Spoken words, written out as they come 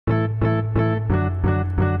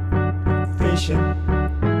fishing,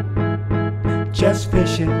 just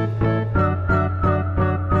fishing,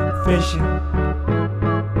 fishing,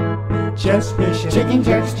 just fishing. Jigging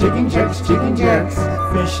jerks, jigging jerks, jigging jerks.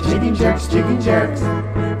 Fishing, Jigging jerks, jigging jerks.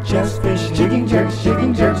 just fishing. Jigging jerks,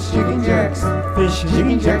 jigging jerks, jigging jerks. Fishing,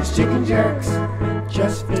 Jigging jerks, jigging jerks.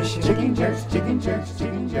 just fishing. Jigging jerks, jigging jerks,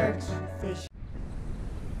 jigging jerks. Fishing.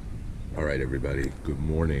 All right, everybody. Good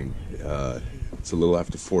morning. It's a little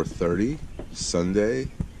after 4:30, Sunday,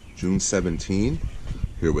 June 17.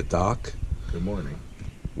 Here with Doc. Good morning.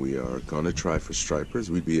 We are gonna try for stripers.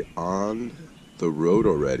 We'd be on the road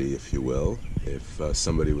already, if you will, if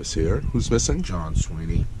somebody was here. Who's missing? John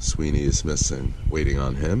Sweeney. Sweeney is missing. Waiting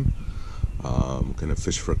on him. Gonna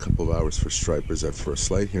fish for a couple of hours for stripers at first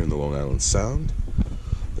light here in the Long Island Sound.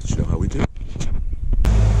 Let you know how we do.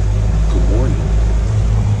 Good morning.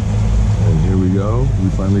 And here we go. We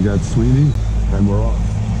finally got Sweeney, and we're off.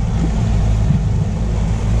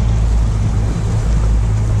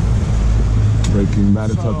 Breaking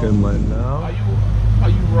Mattatuck Inlet now. Are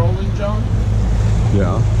you rolling, John?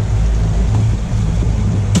 Yeah.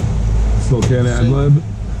 Still can't ad-lib?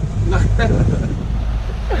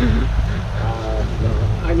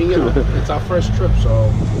 I mean, it's our first trip,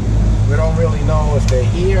 so we don't really know if they're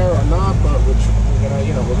here or not, but we're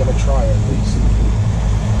gonna try at least.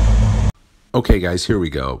 Okay, guys, here we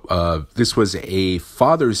go. This was a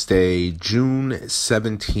Father's Day, June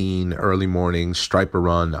 17, early morning striper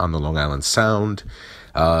run on the Long Island Sound.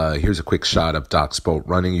 Here's a quick shot of Doc's boat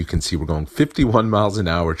running. You can see we're going 51 miles an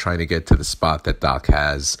hour trying to get to the spot that Doc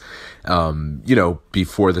has,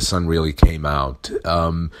 before the sun really came out.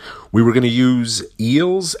 We were going to use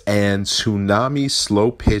eels and Tsunami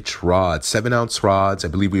Slow Pitch rods, 7-ounce rods. I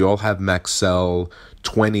believe we all have Maxel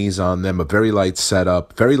 20s on them, a very light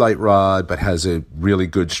setup, very light rod, but has a really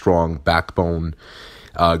good, strong backbone.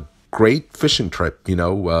 Great fishing trip.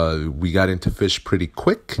 We got into fish pretty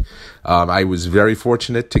quick. I was very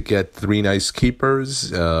fortunate to get 3 nice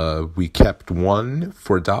keepers. We kept 1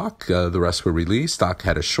 for Doc. The rest were released. Doc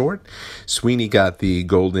had a short. Sweeney got the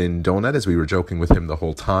golden donut, as we were joking with him the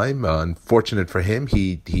whole time. Unfortunate for him,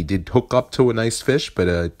 he did hook up to a nice fish, but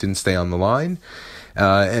didn't stay on the line.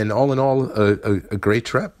 And all in all, a great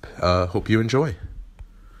trip. Hope you enjoy.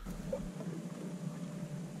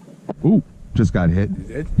 Ooh, just got hit. You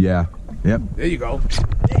did? Yeah. Yep. There you go.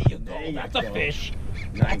 There you go. That's a fish.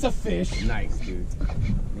 That's a fish. Nice, dude. Let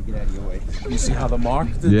me get out of your way. You see how the mark?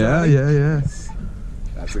 Yeah. There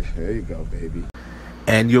you go, baby.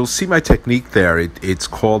 And you'll see my technique there. It's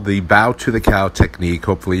called the bow to the cow technique.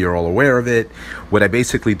 Hopefully you're all aware of it. What I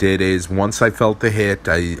basically did is once I felt the hit,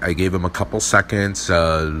 I gave him a couple seconds,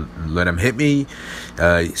 let him hit me,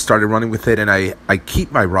 started running with it, and I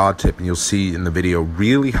keep my rod tip, and you'll see in the video,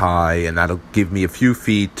 really high, and that'll give me a few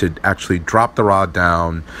feet to actually drop the rod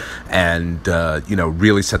down and,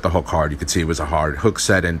 really set the hook hard. You can see it was a hard hook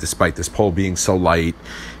set, and despite this pole being so light,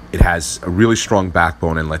 it has a really strong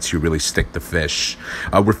backbone and lets you really stick the fish.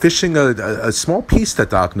 We're fishing a small piece that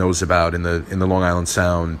Doc knows about in the Long Island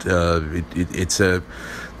Sound. It's a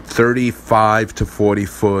 35 to 40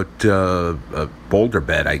 foot boulder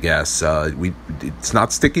bed, I guess. It's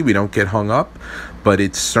not sticky. We don't get hung up, but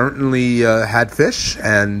it certainly had fish,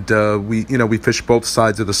 and we fished both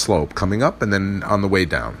sides of the slope, coming up and then on the way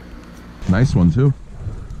down. Nice one, too.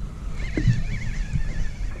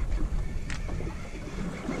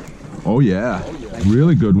 Oh yeah,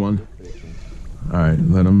 really good one. All right,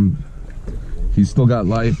 let him. He's still got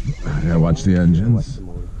life. I gotta watch the engines.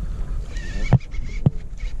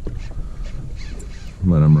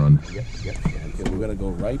 Let him run. Okay, we're gonna go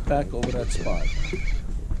right back over that spot.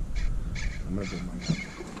 I'm gonna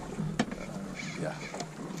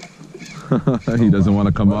bring my He doesn't want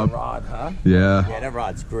to come What up. a rod, huh? Yeah. Yeah, that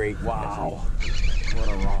rod's great. Wow. What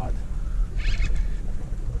a rod.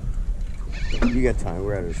 You got time.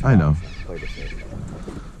 We're at a spot. I know. Play the fish.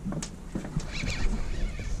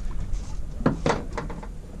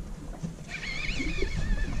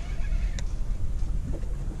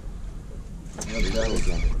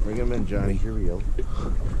 Bring him in, Johnny. Here we go.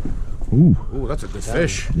 Ooh. Ooh, that's a good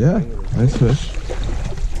fish. Yeah. Nice fish.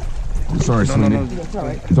 Sorry, Sweeney. That's all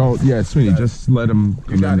right. Oh yeah, Sweeney. Just let him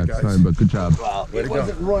come got in it, next guys. time. But good job. Well, Way it to go.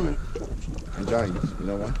 wasn't running. And Johnny, you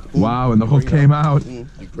know what? Wow, and the hook came out. You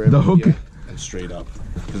grab The it hook. here and straight up.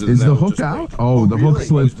 'Cause Is the that'll hook just out? break. Oh, the hook Really?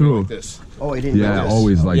 slid Always be through. like this. Oh, I didn't. Yeah, know this.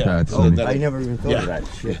 always like Yeah. that. Oh, Sweeney. that- I never even thought of that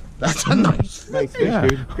shit. That's a nice Nice fish, Yeah.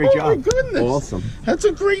 dude. Great job. Oh my goodness. Awesome. That's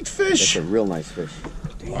a great That's fish. a real nice fish.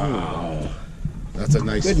 Wow. That's a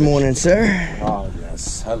nice Good fish. morning, sir. Oh,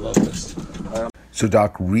 yes. I love this. So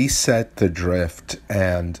Doc reset the drift,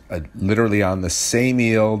 and literally on the same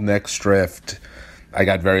eel, next drift, I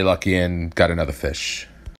got very lucky and got another fish.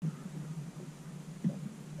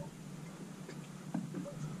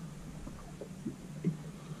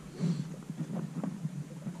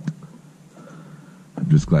 I'm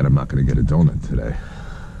just glad I'm not going to get a donut today.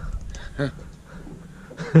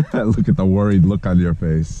 Look at the worried look on your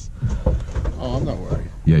face. Oh, I'm not worried.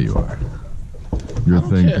 Yeah, you are. You're I don't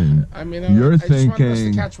thinking. care. I mean, You're I just wanted us to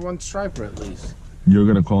thinking. catch one striper at least. You're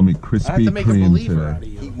going to call me I have Krispy to make a Kreme believer out of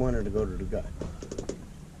today. He you. wanted to go to the gut.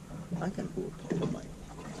 I can pull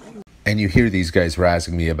it. And you hear these guys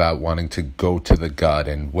razzing me about wanting to go to the gut.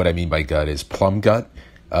 And what I mean by gut is Plum Gut,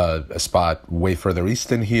 a spot way further east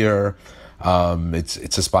than here.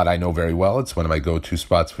 It's a spot I know very well. It's one of my go-to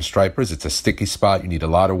spots for stripers. It's a sticky spot. You need a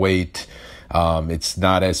lot of weight. It's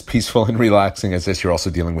not as peaceful and relaxing as this. You're also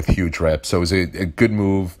dealing with huge reps. So it was a good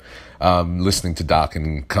move listening to Doc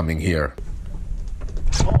and coming here.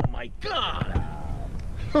 Oh my God!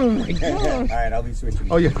 Oh my God! All right, I'll be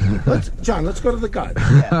switching. Oh yeah, John, let's go to the gut.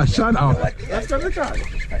 Shut up. Let's go to the gut.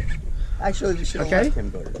 Actually, we should have Okay. let him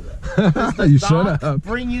go to the gut. You should Doc, have.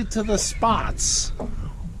 bring you to the spots.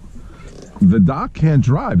 The dock can't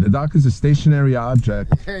drive. The dock is a stationary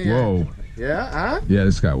object. Yeah. Whoa. Yeah, huh? Yeah,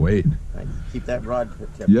 this got weight. Right, keep that rod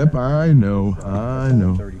tip. Yep, I know. I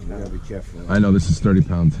know. 30 pounds. Be careful. I know this is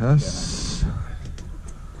 30-pound test.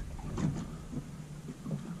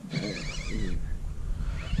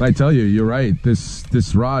 I tell you, you're right.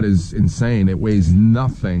 This rod is insane. It weighs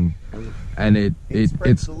nothing, and It it's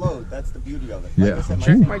spreads the load. That's the beauty of it. Yeah. I said,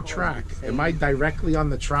 Check my my track. Am I directly on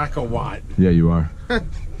the track or what? yeah, you are.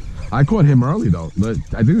 I caught him early though. But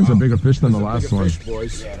I think it's a bigger fish than the last Bigger one. fish,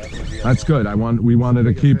 boys. That's good. We wanted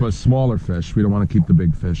to keep a smaller fish. We don't want to keep the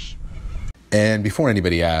big fish. And before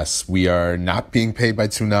anybody asks, we are not being paid by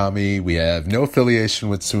Tsunami. We have no affiliation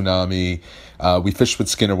with Tsunami. We fished with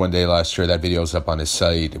Skinner one day last year. That video's up on his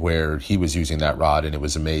site where he was using that rod, and it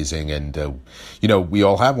was amazing. And, you know, we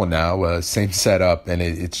all have one now, same setup, and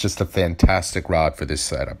it's just a fantastic rod for this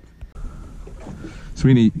setup.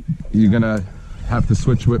 Sweeney, you're going to have to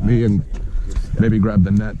switch with me and maybe grab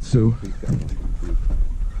the net, too.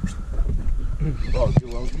 Oh,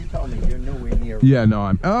 well, you tell me you're nowhere near. Yeah, no,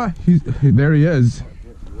 I'm... there he is.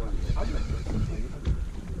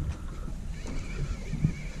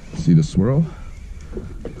 See the swirl?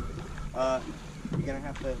 You're gonna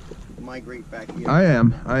have to migrate back here. I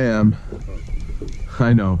am.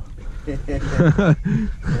 I know. Let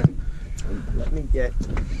me get.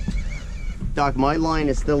 Doc, my line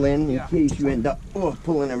is still in case you end up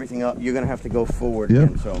pulling everything up. You're gonna have to go forward Yep.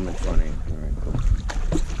 again, so I'm in front of you. All right, cool.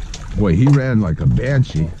 Boy, he ran like a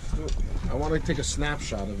banshee. I want to take a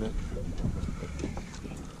snapshot of it.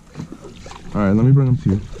 All right, let me bring him to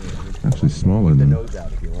you. Actually smaller The than... nose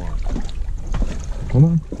out if you want. Hold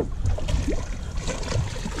on.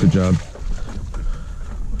 Good job.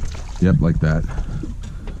 Yep, like that.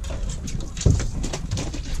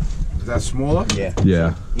 Is that smaller? Yeah.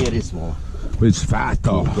 Yeah. Yeah, it is smaller. It's fat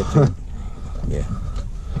though. Yeah.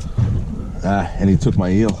 And he took my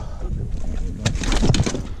eel.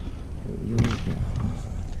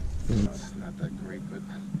 It's not that great, but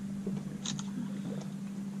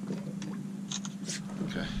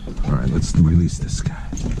okay. All right, let's release this guy.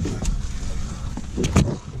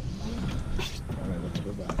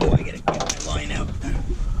 Oh, I gotta get my line out.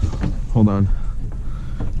 Hold on.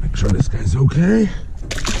 Make sure this guy's okay.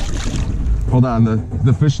 Hold on,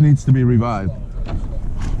 the fish needs to be revived.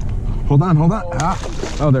 Hold on. Ah.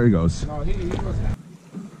 Oh, there he goes. No, he was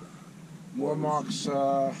more marks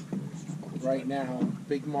right now.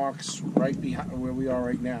 Big marks right behind where we are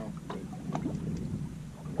right now.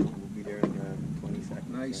 We'll be there in 20 seconds.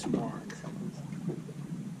 Nice mark.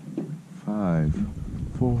 5,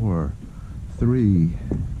 4, 3,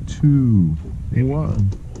 2, 1.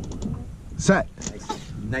 Set.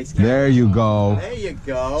 Nice. There you go. There you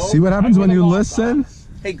go. See what happens when you listen?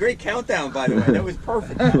 Hey, great countdown, by the way. That was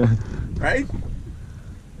perfect. Right?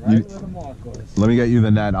 Right where the mark was. Let me get you the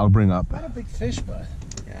net. I'll bring up. Not a big fish, but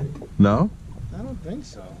Yeah. No? I don't think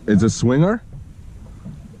so. It's a swinger?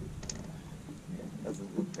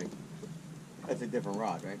 Doesn't look big. That's a different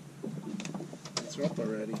rod, right? It's up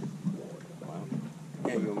already. Wow.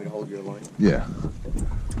 Yeah, you want me to hold your line? Yeah.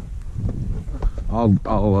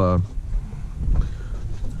 I'll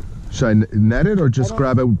should I net it or just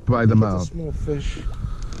grab it by the It's a mouth? small fish.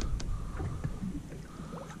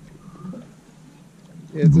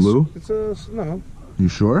 Yeah, it's Blue? It's a no. You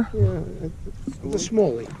sure? Yeah, it's a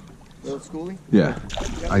smallie. Little schoolie? Yeah.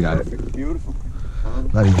 I got it. Perfect. Beautiful.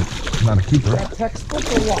 Not a keeper. That textbook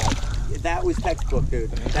or what? That was textbook, dude.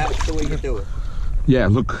 That's the way you do it. Yeah,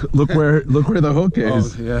 look where the hook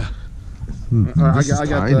is. yeah. This is I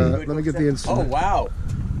got tiny. the. Let me get the Oh instrument. wow.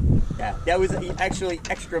 Yeah, that was actually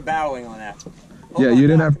extra bowing on that. Yeah, Hold you on,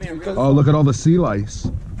 didn't Doc, have. come here, Oh, look at all the sea lice.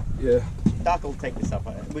 Yeah. Doc will take this up.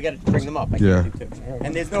 We got to bring them up. I Yeah. can't do two.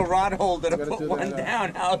 And there's no rod holder to Gotta put do one that,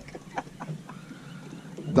 down. How?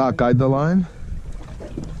 Doc, guide the line.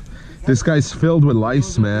 This guy's filled with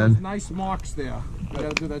lice, man. Nice marks there. I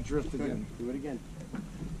gotta do that drift again. Do it again.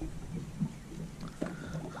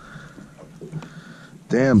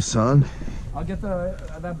 Damn, son. I'll get the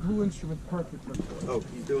that blue instrument perfect for it. Oh,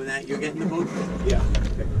 he's doing that. You're getting the boat. Yeah.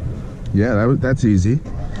 Yeah, that's easy.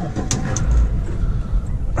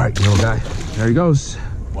 All right, little guy. There he goes.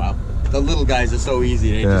 Wow. The little guys are so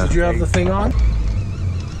easy. They Yeah. Did you have the thing on?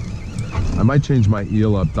 I might change my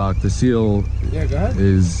eel up, Doc. The seal Yeah, go ahead.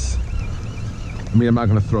 is. I mean, I'm not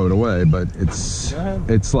gonna throw it away, but Go ahead.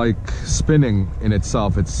 it's like spinning in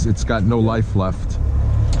itself. It's got no life left.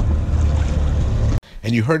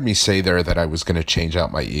 And you heard me say there that I was going to change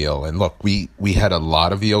out my eel. And look, we had a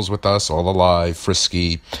lot of eels with us, all alive,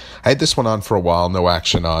 frisky. I had this one on for a while, no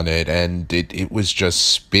action on it, and it was just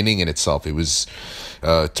spinning in itself. It was,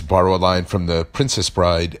 to borrow a line from the Princess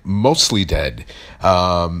Bride, mostly dead.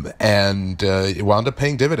 And it wound up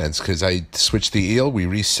paying dividends because I switched the eel, we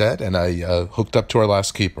reset, and I hooked up to our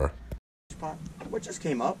last keeper. What just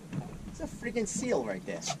came up? It's a freaking seal right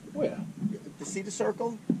there. Where? You see the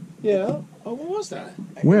circle? Yeah. Oh, what was that?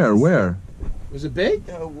 Where? Was it big?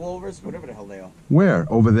 Walrus, whatever the hell they are. Where?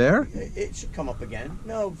 Over there? It should come up again.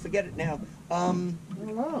 No, forget it now. I don't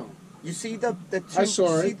know. You see the two, I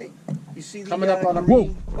saw you see it. you see the Coming up on a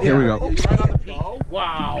green? Whoa! Here we go. Right on the peak.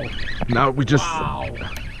 Wow. Now we just Wow.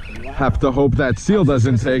 have to hope that seal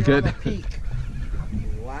doesn't take it.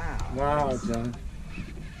 Wow. Wow, John.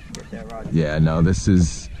 Get that rod. Yeah, no, this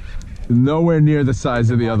is nowhere near the size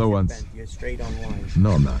of the other ones. Bent. You're straight on line.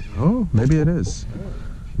 No, I'm not. Oh, maybe it is.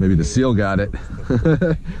 Maybe the seal got it.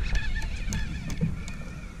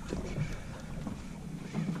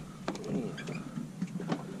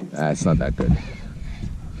 It's not that good.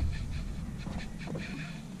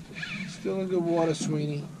 Still in good water,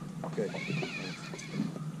 Sweeney. Good.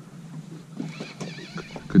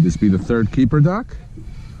 Could this be the third keeper, Doc?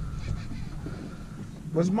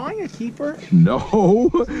 Was mine a keeper? No.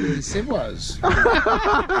 Yes, it was.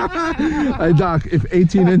 Hey, Doc, if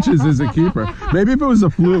 18 inches is a keeper, maybe if it was a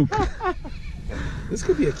fluke. This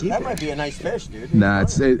could be a keeper. That might be a nice fish, dude. Nah,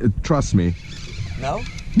 trust me. No?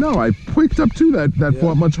 No, I picked up two that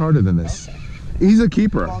fought much harder than this. He's a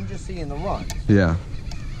keeper. Well, I'm just seeing the run. Yeah.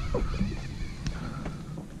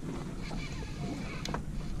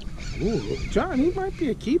 Ooh, John, he might be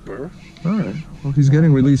a keeper. All right. Well, he's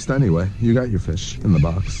getting released anyway. You got your fish in the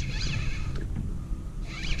box.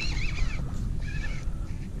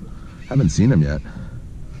 Haven't seen him yet.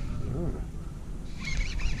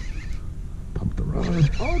 Pump the rod.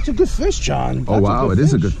 Oh, it's a good fish, John. Oh, wow, it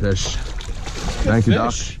is a good fish. Thank you,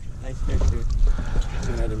 Doc. fish. Nice fish, dude.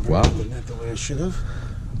 I didn't Wow. bring that the way I should have.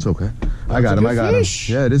 It's okay. I That's got a him. good I got fish.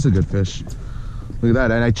 him. Yeah, it is a good fish. Look at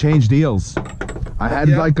that. And I changed eels. I had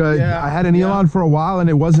Yeah, I had an eel yeah. on for a while and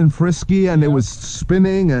it wasn't frisky and it was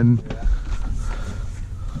spinning and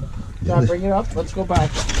John, bring it up. Let's go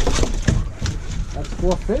back. That's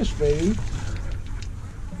 4 fish, baby.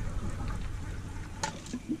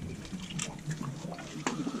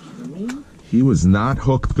 he was not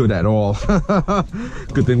hooked good at all.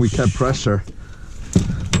 Good thing we kept pressure.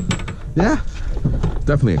 Yeah,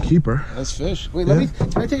 definitely a keeper. That's fish. Wait, let me.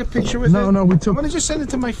 Can I take a picture with it? No, we I'm took. gonna just send it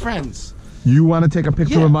to my friends. You want to take a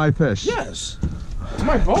picture Yeah. of my fish? Yes. It's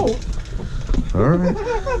my boat. All right.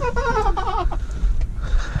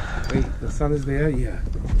 Wait, the sun is there. Yeah.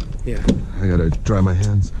 Yeah. I gotta dry my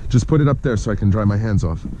hands. Just put it up there so I can dry my hands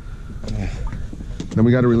off. Then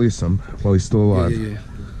we gotta release him while he's still alive. Yeah.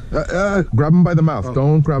 Grab him by the mouth. Oh.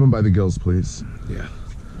 Don't grab him by the gills, please. Yeah.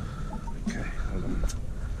 Okay. Hold on.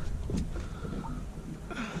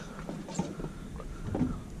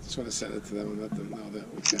 Just want to send it to them and let them know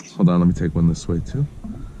that we catch. Hold on, let me take one this way too.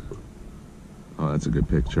 Oh, that's a good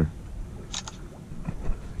picture.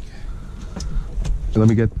 Let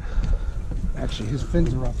me get. Actually, his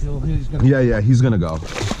fins are up. He's gonna. Yeah, he's gonna go.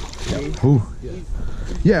 Ooh.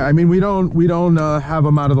 Yeah, I mean we don't have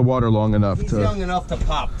him out of the water long enough He's to. young enough to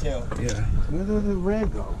pop, too. Yeah. Where did the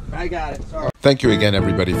red go? I got it. Sorry. Thank you again,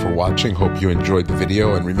 everybody, for watching. Hope you enjoyed the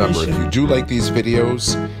video. And remember, if you do like these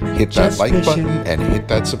videos, hit that Just like fishing. button and hit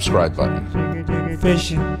that subscribe button.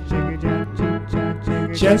 Fishing.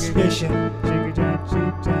 Just fishing.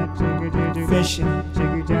 Fishing.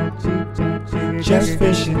 Just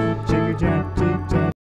fishing.